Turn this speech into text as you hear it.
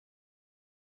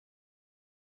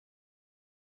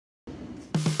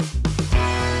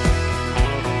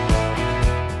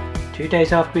2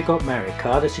 days after we got married,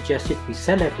 Carla suggested we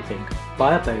sell everything,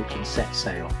 buy a boat and set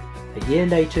sail. A year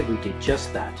later we did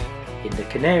just that. In the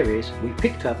Canaries we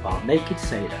picked up our naked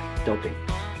sailor, Dobby.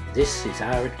 This is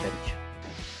our adventure.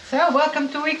 So welcome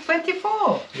to week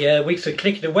 24. Yeah, weeks are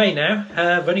clicking away now.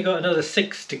 I've only got another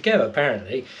 6 to go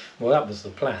apparently. Well, that was the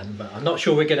plan, but I'm not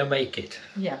sure we're going to make it.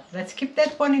 Yeah, let's keep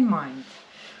that one in mind.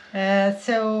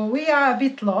 So we are a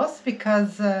bit lost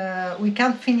because we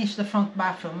can't finish the front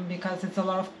bathroom because it's a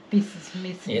lot of pieces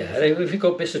missing. Yeah, we've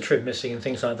got bits of trim missing and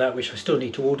things like that, which I still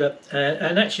need to order.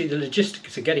 And actually the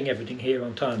logistics of getting everything here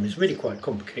on time is really quite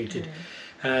complicated.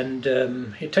 And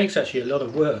it takes actually a lot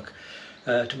of work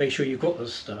to make sure you've got the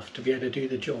stuff to be able to do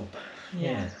the job.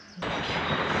 Yeah.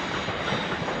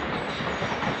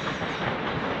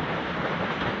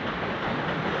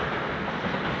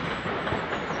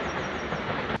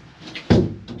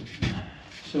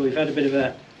 So we've had a bit of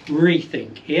a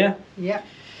rethink here. Yeah.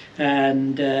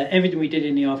 And everything we did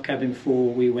in the aft cabin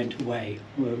before we went away,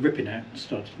 we're ripping out and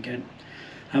starting again.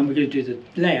 And we're going to do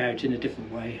the layout in a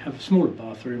different way, have a smaller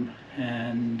bathroom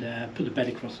and put the bed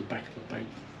across the back of the boat.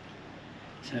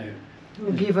 So it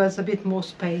will give us a bit more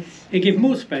space. It gives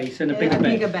more space and a bigger bed. A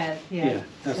bigger bed, yeah. Yeah,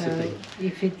 that's so the thing.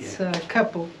 If it's a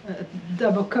couple, a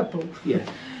double couple, yeah,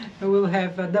 we'll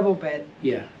have a double bed.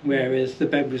 Yeah, whereas the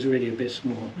bed was really a bit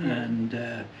small,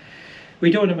 and we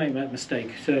don't want to make that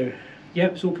mistake. So yeah,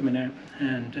 it's all coming out,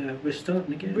 and we're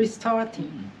starting again.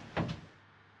 Restarting.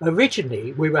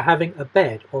 Originally, we were having a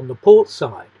bed on the port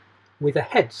side with a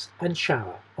heads and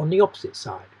shower on the opposite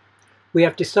side. We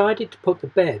have decided to put the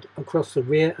bed across the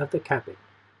rear of the cabin.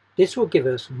 This will give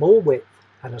us more width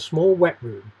and a small wet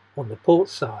room on the port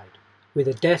side with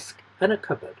a desk and a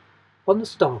cupboard on the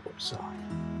starboard side.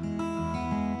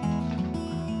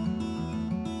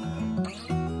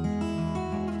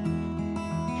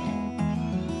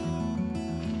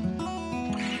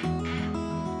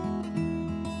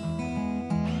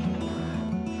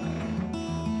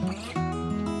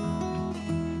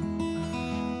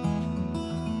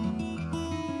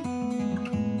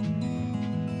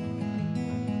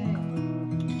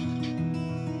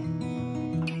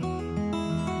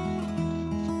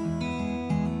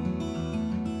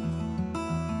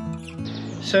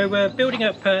 So we're building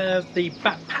up the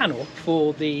back panel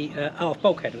for the aft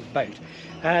bulkhead of the boat,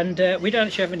 and we don't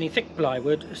actually have any thick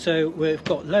plywood, so we've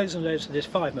got loads and loads of this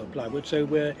 5mm plywood, so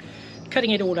we're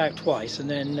cutting it all out twice and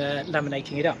then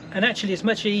laminating it up. And actually it's a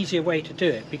much easier way to do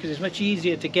it because it's much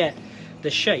easier to get the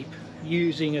shape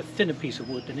using a thinner piece of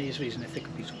wood than it is using a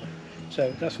thicker piece of wood.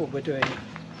 So that's what we're doing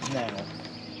now.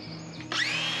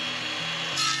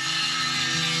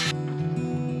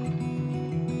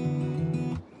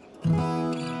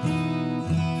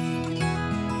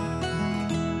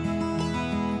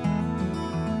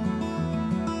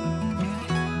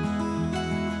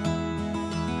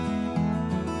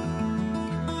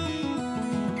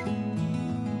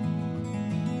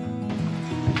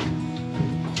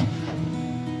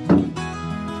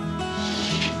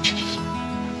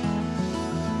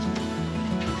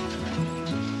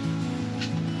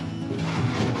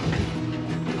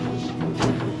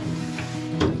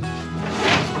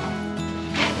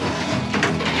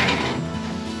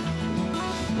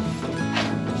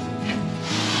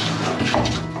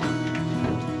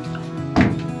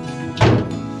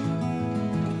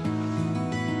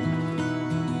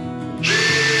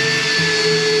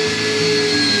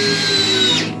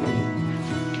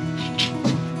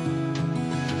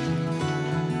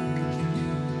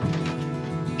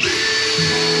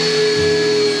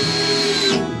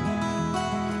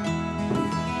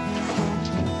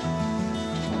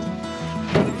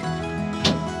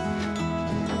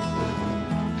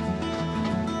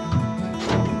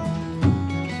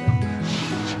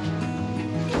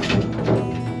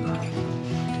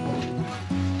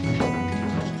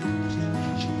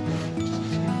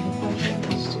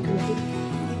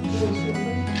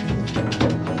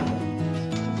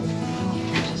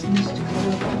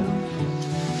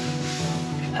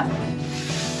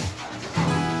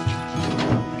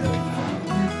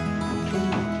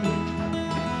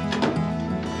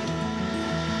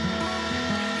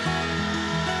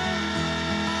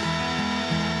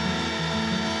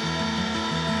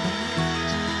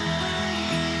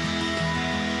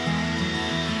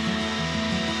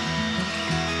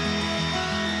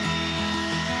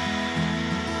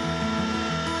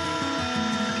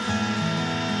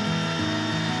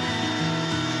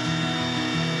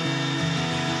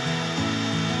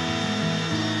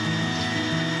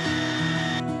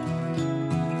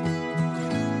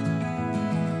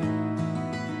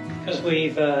 Because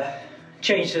we've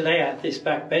changed the layout of this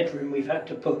back bedroom, we've had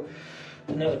to put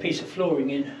another piece of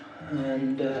flooring in,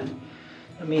 and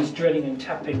That means drilling and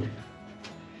tapping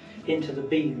into the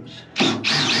beams.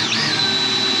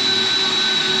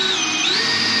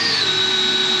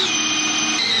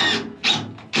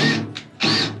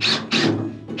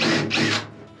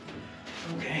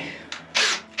 Okay.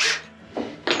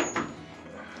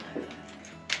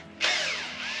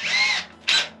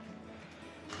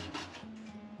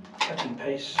 Cutting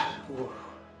paste or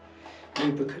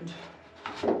lubricant.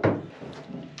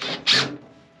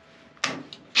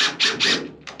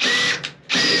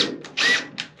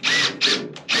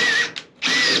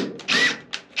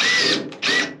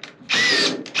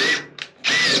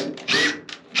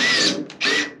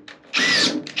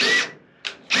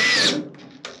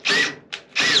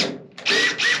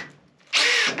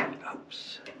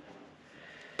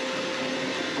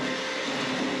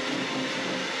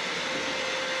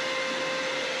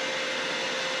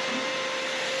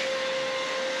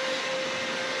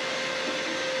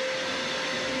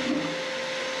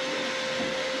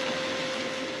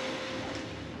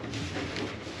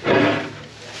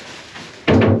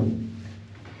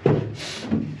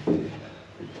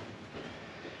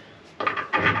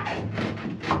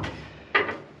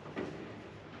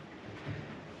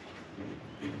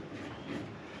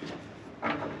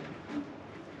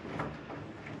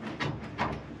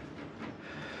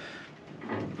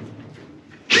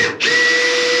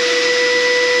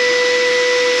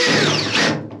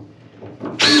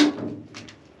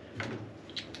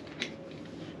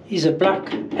 These are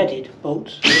black-headed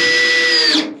bolts,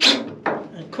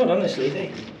 and quite honestly,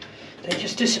 they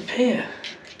just disappear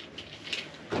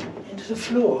into the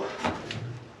floor.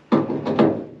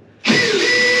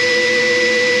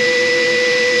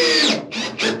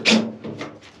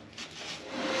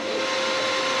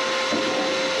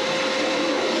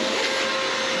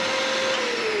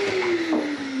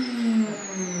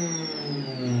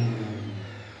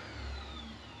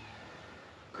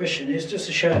 Question is, does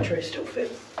the shower tray still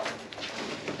fit?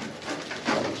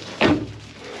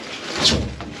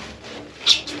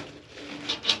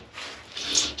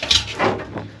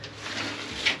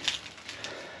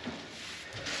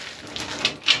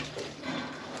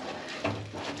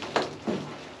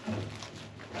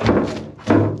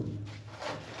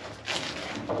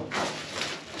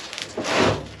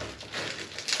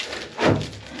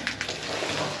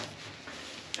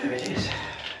 There it is.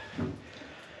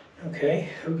 Okay,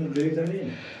 we're going to glue that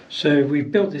in. So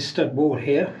we've built this stud wall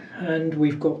here, and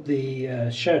we've got the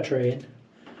shower tray in,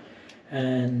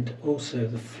 and also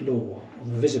the floor, or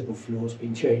the visible floor, has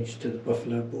been changed to the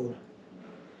buffalo board,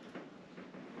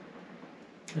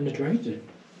 and the drains in.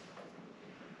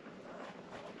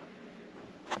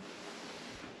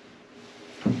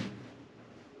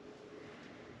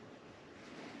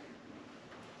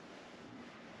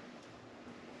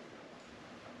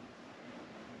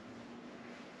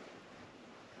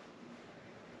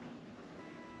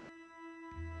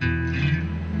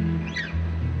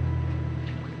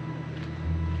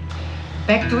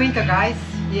 Back to winter, guys.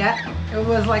 Yeah, it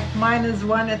was like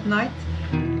 -1 at night.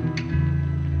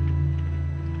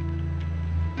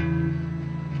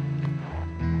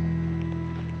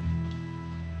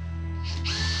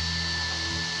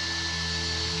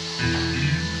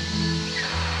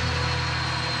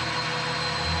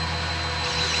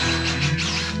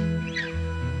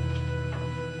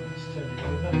 Let's turn it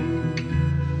over.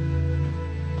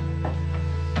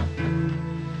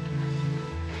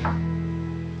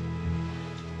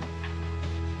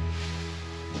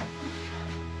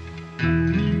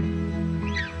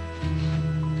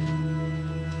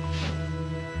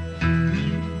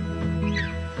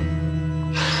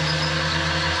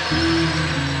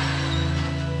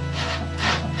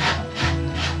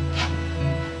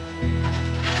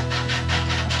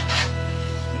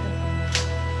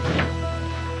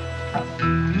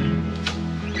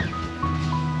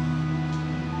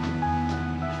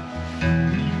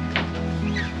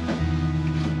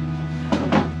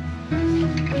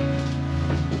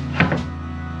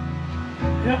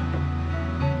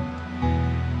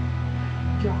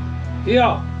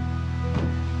 Yeah.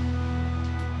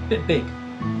 Bit big,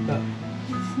 but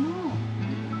It's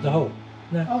not. the hole.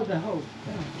 No. Oh, the hole.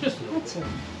 Just a little. That's it.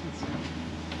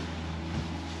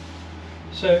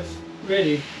 So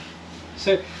really,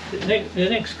 the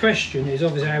next question is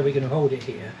obviously how we're going to hold it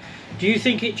here. Do you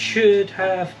think it should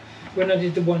have? When I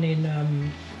did the one in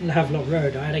Havelock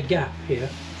Road, I had a gap here.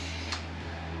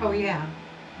 Oh yeah.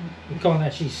 You can't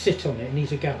actually sit on it. It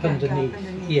needs a gap Yeah, underneath. gap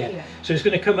underneath, Yeah. yeah. So it's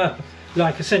going to come up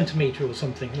like a centimetre or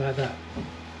something like that.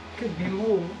 Could be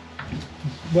more.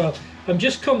 Well, I'm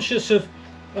just conscious of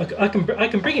I can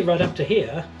bring it right up to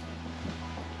here,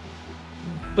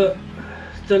 but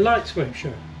the lights won't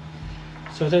show.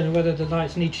 So So I don't know whether the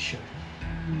lights need to show.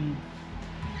 Do you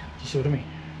see what I mean?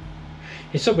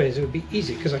 In some ways it would be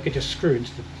easy because I could just screw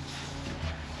into the...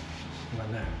 Well,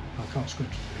 no, I can't screw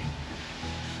into the ring.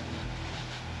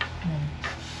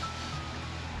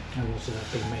 And also that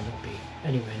thing may not be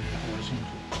anywhere near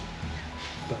horizontal.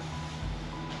 But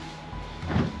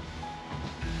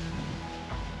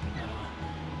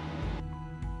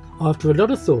After a lot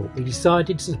of thought, we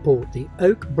decided to support the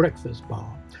oak breakfast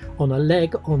bar on a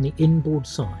leg on the inboard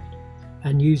side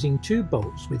and using 2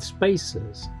 bolts with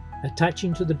spacers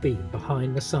attaching to the beam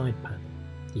behind the side panel.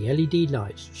 The LED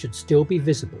lights should still be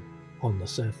visible on the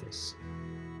surface.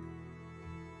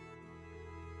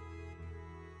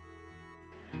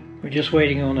 we're just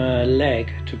waiting on a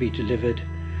leg to be delivered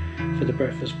for the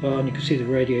breakfast bar, and you can see the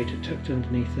radiator tucked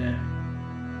underneath there.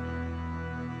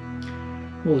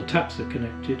 All the taps are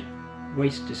connected,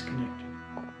 waste disconnected,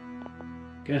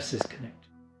 gas is connected.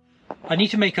 I need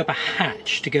to make up a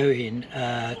hatch to go in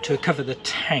to cover the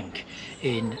tank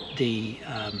in the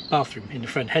bathroom in the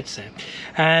front headset,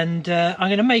 and I'm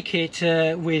going to make it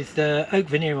with oak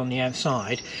veneer on the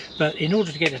outside, but in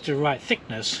order to get it to the right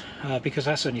thickness, because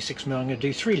that's only 6mm, I'm going to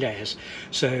do 3 layers.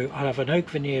 So I'll have an oak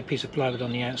veneer piece of plywood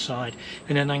on the outside,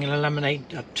 and then I'm going to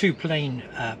laminate 2 plain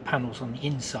panels on the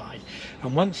inside,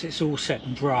 and once it's all set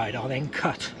and dried, I'll then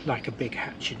cut like a big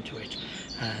hatch into it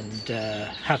and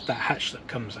have that hatch that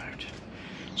comes out.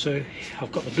 So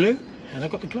I've got the glue and I've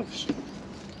got the gloves.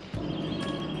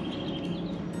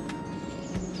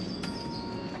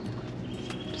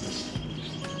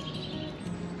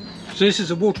 So this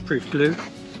is a waterproof glue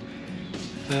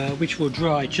which will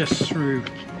dry just through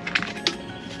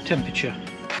temperature.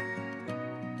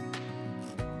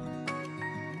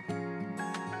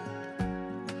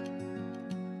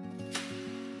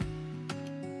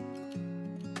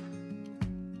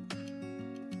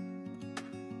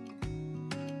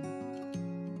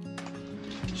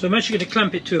 So I'm actually going to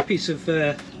clamp it to a piece of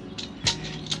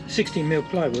 16mm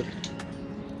plywood.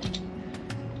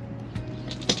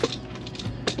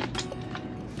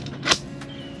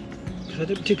 Because I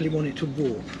don't particularly want it to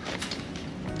warp.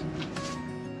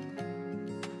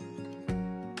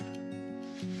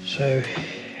 So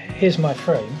here's my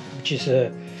frame, which is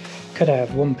cut out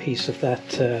of one piece of that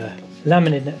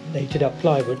laminated up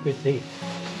plywood with the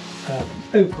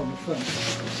oak on the front.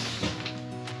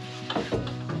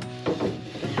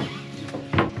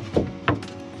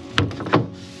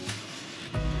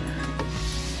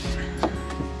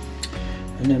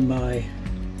 And then my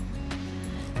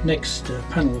next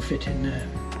panel will fit in there.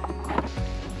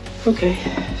 Okay,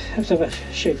 have to have a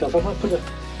shake off. I might put a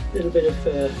little bit of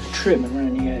trim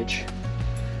around the edge,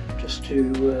 just to,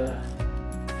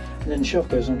 and then the shelf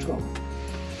goes on top,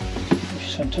 which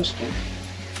is fantastic.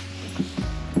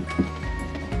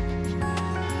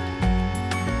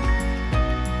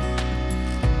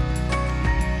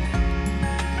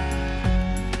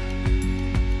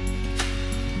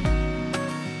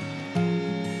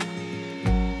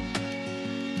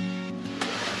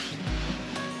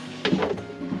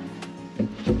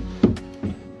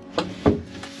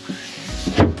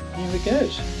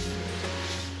 Goes.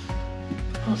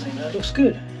 I think that looks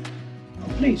good.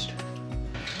 I'm pleased.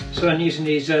 So I'm using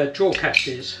these drawer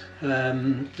catches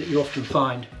that you often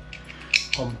find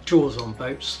on doors on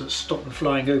boats that stop them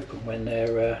flying open when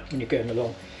they're when you're going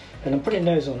along, and I'm putting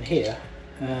those on here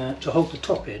to hold the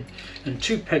top in, and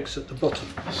 2 pegs at the bottom.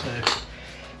 So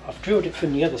I've drilled it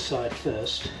from the other side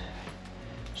first.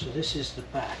 So this is the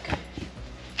back.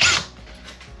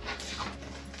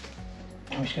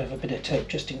 I'm just going to have a bit of tape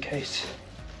just in case.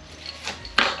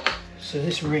 So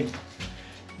this ring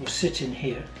will sit in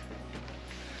here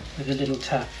with a little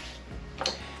tap,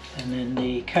 and then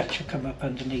the catch will come up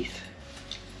underneath.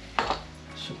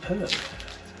 Superb.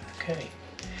 Okay,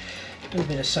 a little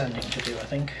bit of sanding to do, I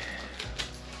think.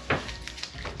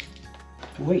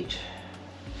 Weight.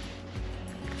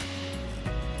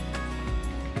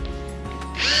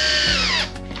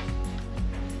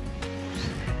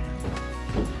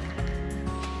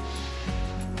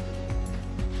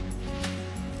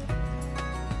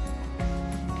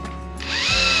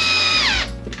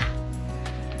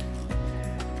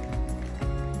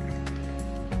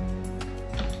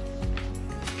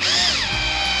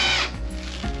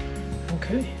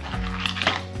 Okay.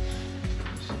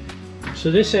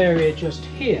 So this area just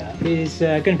here is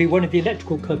going to be one of the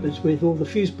electrical cupboards with all the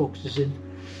fuse boxes in,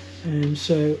 and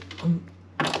so I'm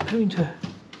going to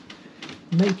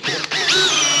make it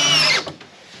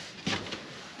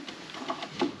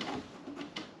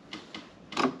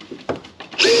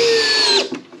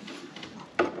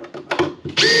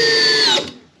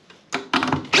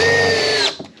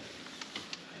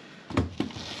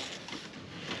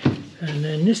And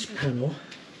then this panel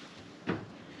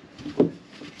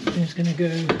is going to go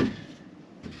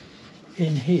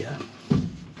in here.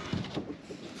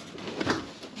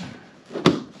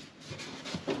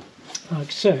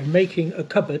 Like so, making a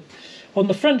cupboard. On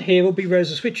the front here will be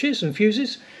rows of switches and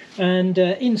fuses, and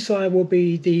inside will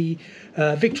be the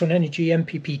Victron Energy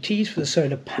MPPTs for the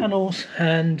solar panels,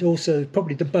 and also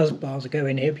probably the buzz bars that go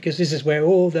in here, because this is where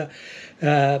all the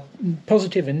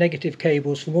positive and negative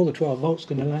cables from all the 12 volts are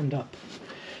going to land up.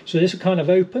 So this will kind of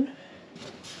open,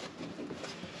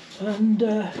 and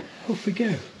off we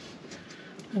go.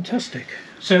 Fantastic.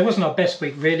 So it wasn't our best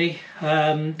week really.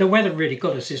 The weather really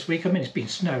got us this week. I mean, it's been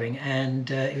snowing, and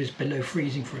it was below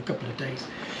freezing for a couple of days.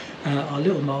 Our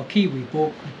little marquee we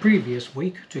bought the previous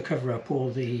week to cover up all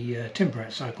the timber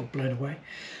outside got blown away,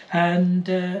 and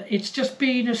it's just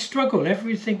been a struggle.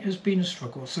 Everything has been a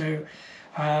struggle. So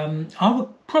I would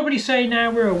probably say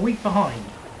now we're a week behind.